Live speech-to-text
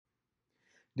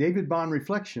David Bond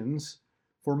Reflections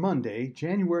for Monday,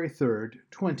 January 3rd,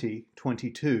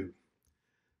 2022.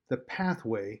 The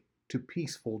Pathway to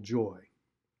Peaceful Joy.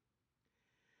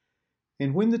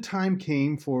 And when the time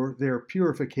came for their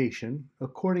purification,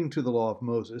 according to the law of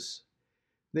Moses,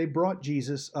 they brought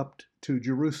Jesus up to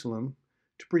Jerusalem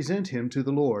to present him to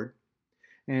the Lord.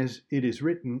 As it is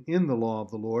written in the law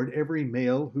of the Lord, every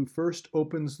male who first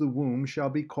opens the womb shall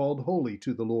be called holy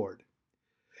to the Lord,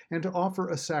 and to offer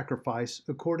a sacrifice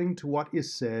according to what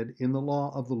is said in the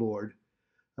law of the Lord,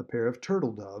 a pair of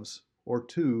turtle doves or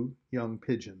 2 young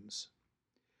pigeons.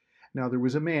 Now there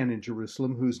was a man in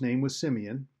Jerusalem whose name was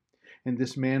Simeon, and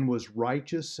this man was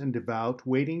righteous and devout,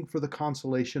 waiting for the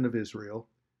consolation of Israel,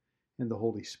 and the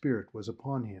Holy Spirit was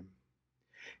upon him.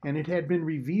 And it had been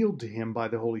revealed to him by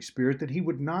the Holy Spirit that he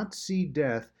would not see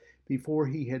death before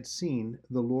he had seen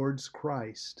the Lord's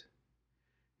Christ.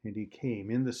 And he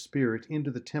came in the Spirit into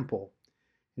the temple.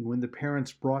 And when the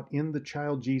parents brought in the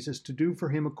child Jesus to do for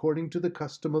him according to the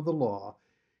custom of the law,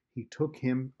 he took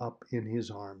him up in his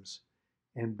arms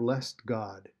and blessed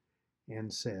God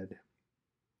and said,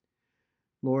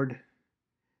 Lord,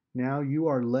 now you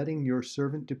are letting your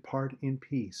servant depart in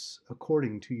peace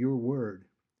according to your word.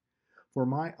 For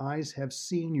my eyes have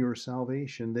seen your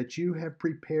salvation, that you have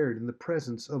prepared in the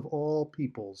presence of all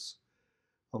peoples,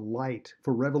 a light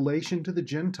for revelation to the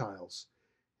Gentiles,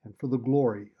 and for the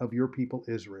glory of your people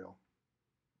Israel.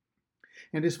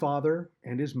 And his father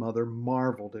and his mother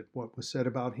marveled at what was said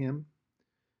about him.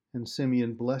 And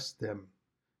Simeon blessed them,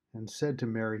 and said to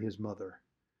Mary his mother,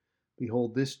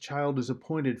 Behold, this child is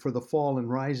appointed for the fall and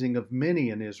rising of many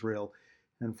in Israel,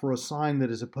 and for a sign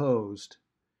that is opposed.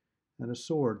 And a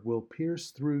sword will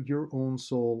pierce through your own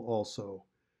soul also,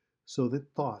 so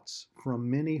that thoughts from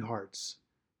many hearts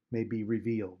may be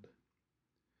revealed.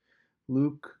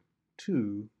 Luke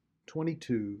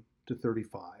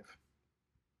 2:22-35.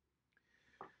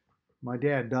 My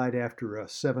dad died after a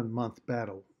 7-month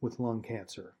battle with lung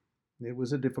cancer. It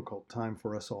was a difficult time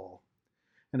for us all,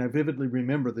 and I vividly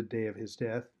remember the day of his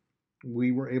death.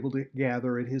 We were able to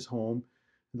gather at his home,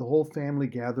 and the whole family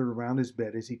gathered around his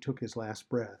bed as he took his last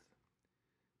breath.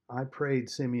 I prayed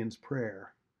Simeon's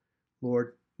prayer,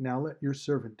 Lord, now let your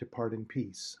servant depart in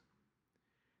peace.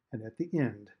 And at the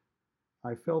end,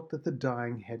 I felt that the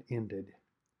dying had ended.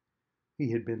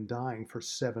 He had been dying for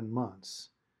 7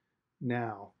 months.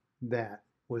 Now that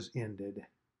was ended.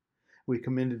 We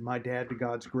commended my dad to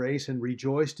God's grace and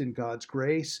rejoiced in God's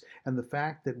grace and the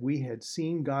fact that we had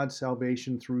seen God's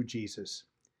salvation through Jesus.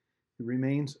 It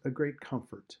remains a great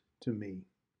comfort to me.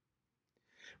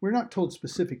 We're not told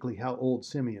specifically how old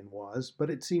Simeon was,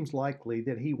 but it seems likely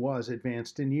that he was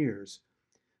advanced in years.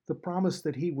 The promise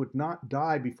that he would not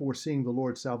die before seeing the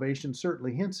Lord's salvation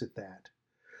certainly hints at that.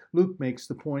 Luke makes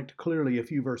the point clearly a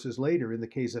few verses later in the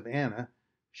case of Anna.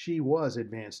 She was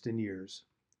advanced in years.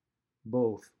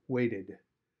 Both waited.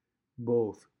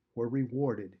 Both were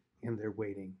rewarded in their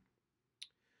waiting.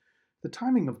 The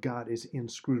timing of God is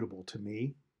inscrutable to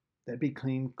me. That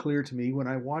became clear to me when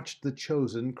I watched The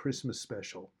Chosen Christmas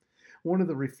special. One of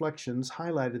the reflections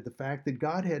highlighted the fact that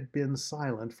God had been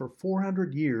silent for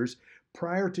 400 years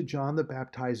prior to John the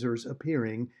Baptizer's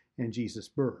appearing and Jesus'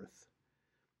 birth.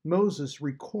 Moses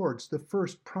records the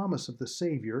first promise of the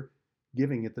Savior,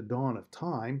 giving at the dawn of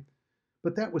time,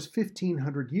 but that was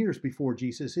 1,500 years before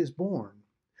Jesus is born.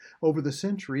 Over the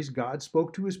centuries, God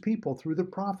spoke to his people through the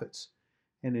prophets,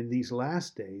 and in these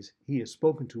last days, he has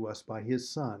spoken to us by his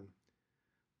Son.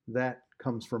 That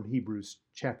comes from Hebrews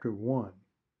chapter 1.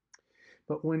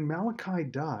 But when Malachi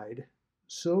died,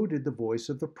 so did the voice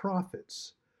of the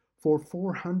prophets. For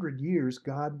 400 years,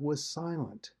 God was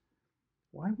silent.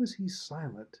 Why was he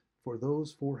silent for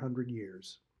those 400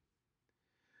 years?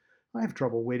 I have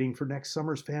trouble waiting for next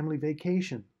summer's family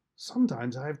vacation.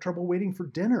 Sometimes I have trouble waiting for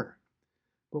dinner.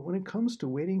 But when it comes to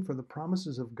waiting for the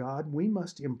promises of God, we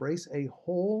must embrace a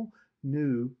whole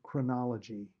new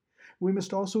chronology. We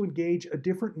must also engage a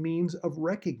different means of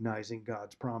recognizing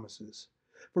God's promises.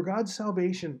 For God's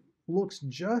salvation looks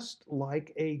just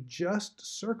like a just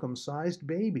circumcised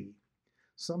baby.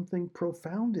 Something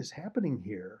profound is happening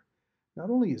here. Not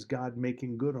only is God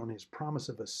making good on his promise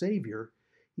of a Savior,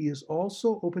 he is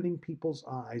also opening people's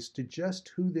eyes to just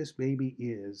who this baby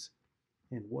is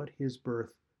and what his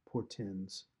birth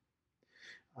portends.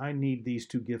 I need these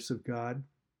two gifts of God.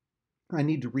 I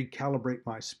need to recalibrate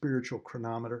my spiritual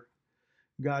chronometer.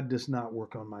 God does not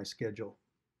work on my schedule.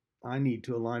 I need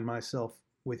to align myself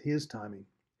with his timing.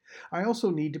 I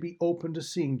also need to be open to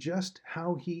seeing just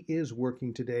how he is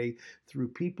working today through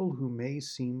people who may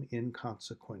seem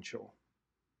inconsequential.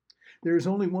 There is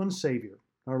only one Savior,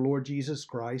 our Lord Jesus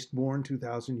Christ, born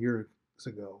 2,000 years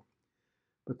ago.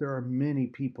 But there are many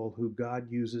people who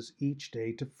God uses each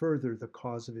day to further the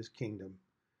cause of his kingdom.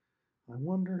 I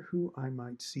wonder who I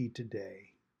might see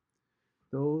today.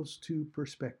 Those two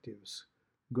perspectives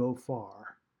go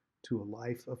far to a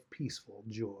life of peaceful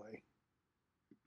joy.